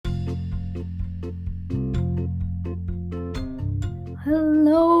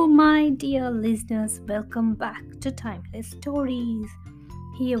Hello, my dear listeners. Welcome back to Timeless Stories.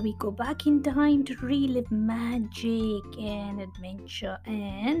 Here we go back in time to relive magic and adventure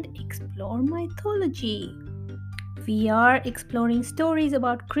and explore mythology. We are exploring stories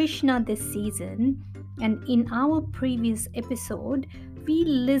about Krishna this season, and in our previous episode, we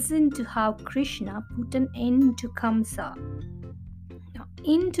listened to how Krishna put an end to Kamsa. Now,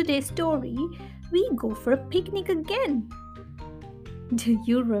 in today's story, we go for a picnic again. Do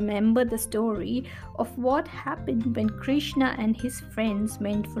you remember the story of what happened when Krishna and his friends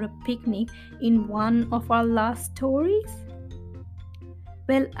went for a picnic in one of our last stories?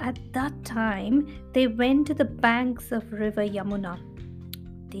 Well, at that time, they went to the banks of River Yamuna.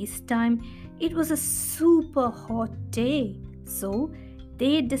 This time, it was a super hot day, so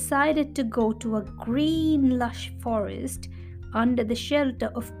they decided to go to a green, lush forest under the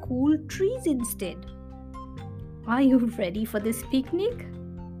shelter of cool trees instead. Are you ready for this picnic?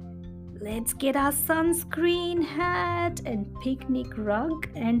 Let's get our sunscreen hat and picnic rug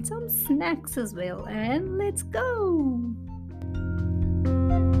and some snacks as well, and let's go!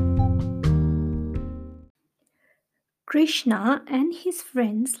 Krishna and his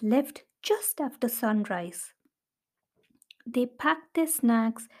friends left just after sunrise. They packed their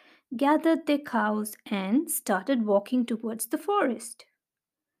snacks, gathered their cows, and started walking towards the forest.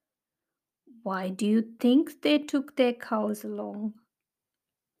 Why do you think they took their cows along?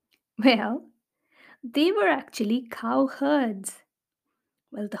 Well, they were actually cow herds.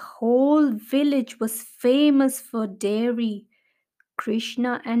 Well, the whole village was famous for dairy.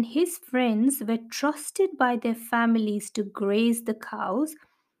 Krishna and his friends were trusted by their families to graze the cows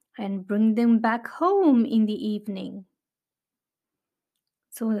and bring them back home in the evening.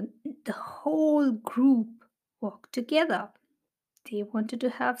 So the whole group walked together. They wanted to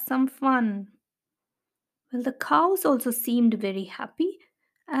have some fun. Well, the cows also seemed very happy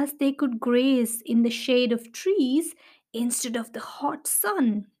as they could graze in the shade of trees instead of the hot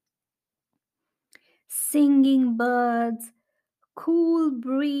sun. Singing birds, cool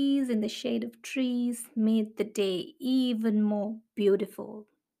breeze in the shade of trees made the day even more beautiful.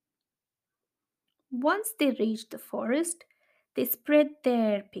 Once they reached the forest, they spread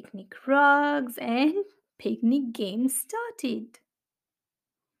their picnic rugs and picnic games started.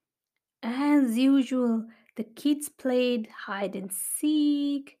 As usual, the kids played hide and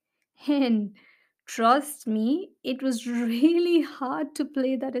seek, and trust me, it was really hard to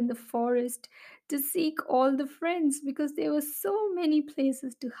play that in the forest to seek all the friends because there were so many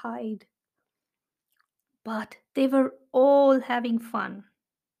places to hide. But they were all having fun.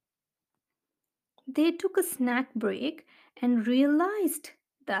 They took a snack break and realized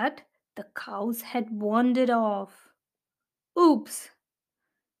that the cows had wandered off. Oops,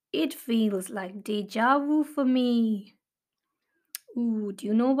 it feels like deja vu for me. Ooh, do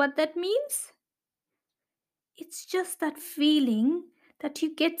you know what that means? It's just that feeling that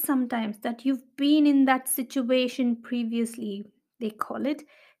you get sometimes that you've been in that situation previously. They call it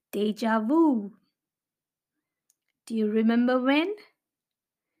deja vu. Do you remember when?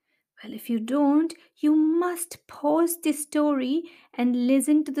 Well, if you don't, you must pause this story and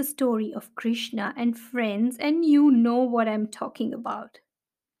listen to the story of Krishna and friends, and you know what I'm talking about.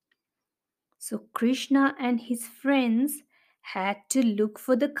 So, Krishna and his friends had to look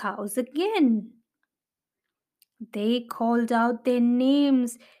for the cows again. They called out their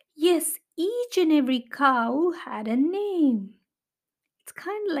names. Yes, each and every cow had a name. It's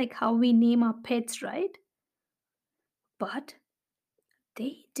kind of like how we name our pets, right? But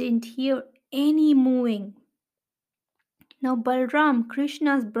they didn't hear any mooing. Now, Balram,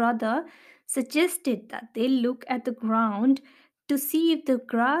 Krishna's brother, suggested that they look at the ground to see if the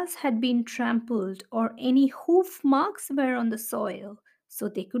grass had been trampled or any hoof marks were on the soil so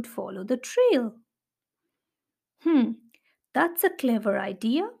they could follow the trail. Hmm, that's a clever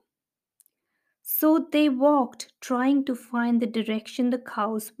idea. So they walked, trying to find the direction the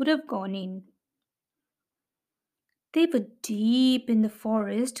cows would have gone in. They were deep in the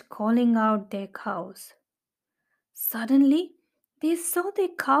forest calling out their cows. Suddenly, they saw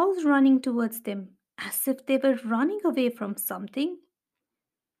their cows running towards them as if they were running away from something.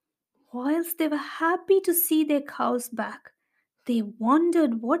 Whilst they were happy to see their cows back, they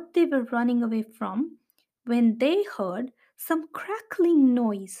wondered what they were running away from when they heard some crackling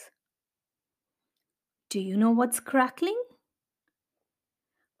noise. Do you know what's crackling?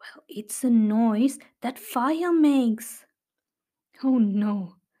 Well, it's a noise that fire makes. Oh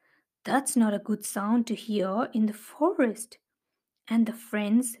no, that's not a good sound to hear in the forest. And the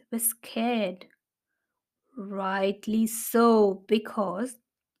friends were scared. Rightly so, because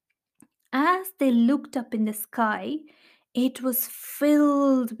as they looked up in the sky, It was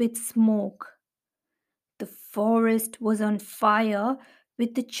filled with smoke. The forest was on fire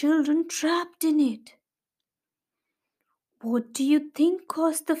with the children trapped in it. What do you think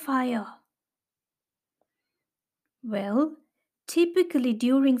caused the fire? Well, typically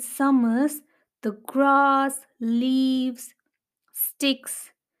during summers, the grass, leaves,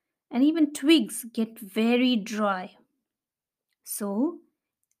 sticks, and even twigs get very dry. So,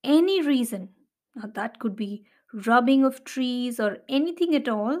 any reason, now that could be rubbing of trees or anything at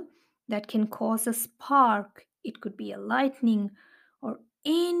all that can cause a spark, it could be a lightning, or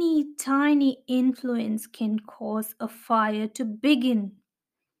any tiny influence can cause a fire to begin.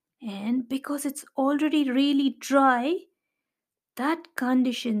 And because it's already really dry, that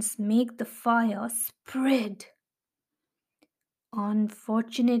conditions make the fire spread.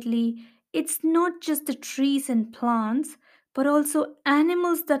 Unfortunately, it's not just the trees and plants, but also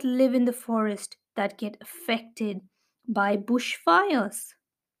animals that live in the forest that get affected by bushfires.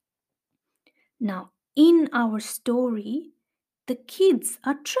 Now, in our story, the kids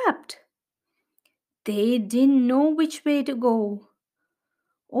are trapped. They didn't know which way to go.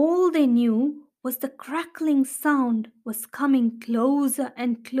 All they knew was the crackling sound was coming closer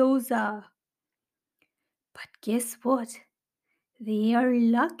and closer. But guess what? They are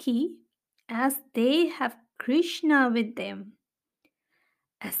lucky as they have Krishna with them.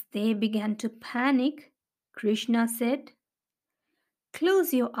 As they began to panic, Krishna said,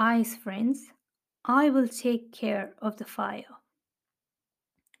 "Close your eyes, friends. I will take care of the fire."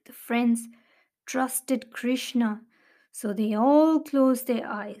 The friends trusted Krishna, so they all closed their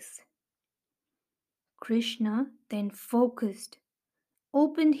eyes. Krishna then focused,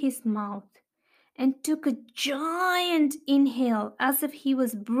 opened his mouth, and took a giant inhale as if he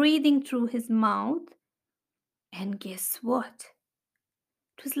was breathing through his mouth. And guess what?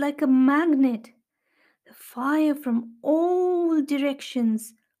 It was like a magnet. The fire from all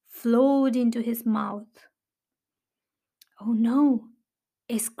directions flowed into his mouth. Oh no,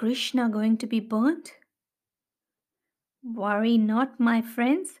 is Krishna going to be burnt? Worry not, my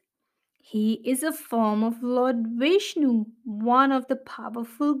friends. He is a form of Lord Vishnu, one of the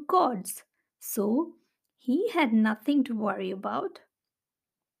powerful gods. So he had nothing to worry about.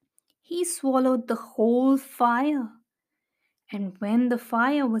 He swallowed the whole fire. And when the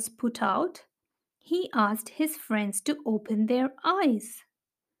fire was put out, he asked his friends to open their eyes.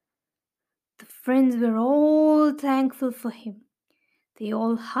 The friends were all thankful for him. They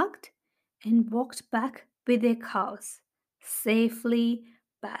all hugged and walked back with their cows, safely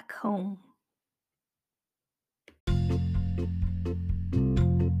back home.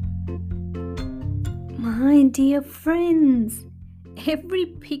 My dear friends, every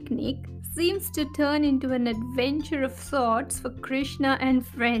picnic seems to turn into an adventure of sorts for Krishna and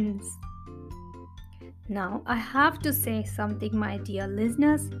friends. Now, I have to say something, my dear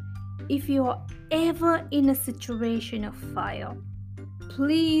listeners. If you are ever in a situation of fire,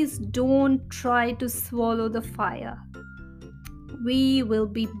 please don't try to swallow the fire. We will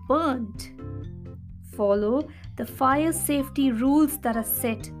be burnt. Follow the fire safety rules that are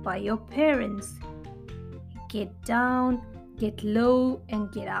set by your parents. Get down, get low,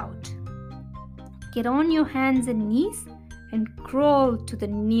 and get out. Get on your hands and knees and crawl to the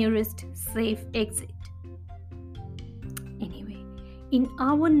nearest safe exit. Anyway, in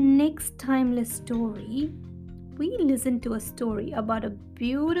our next timeless story, we listen to a story about a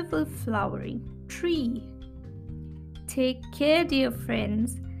beautiful flowering tree. Take care, dear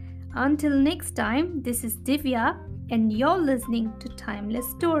friends. Until next time, this is Divya, and you're listening to Timeless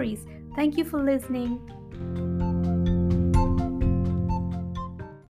Stories. Thank you for listening.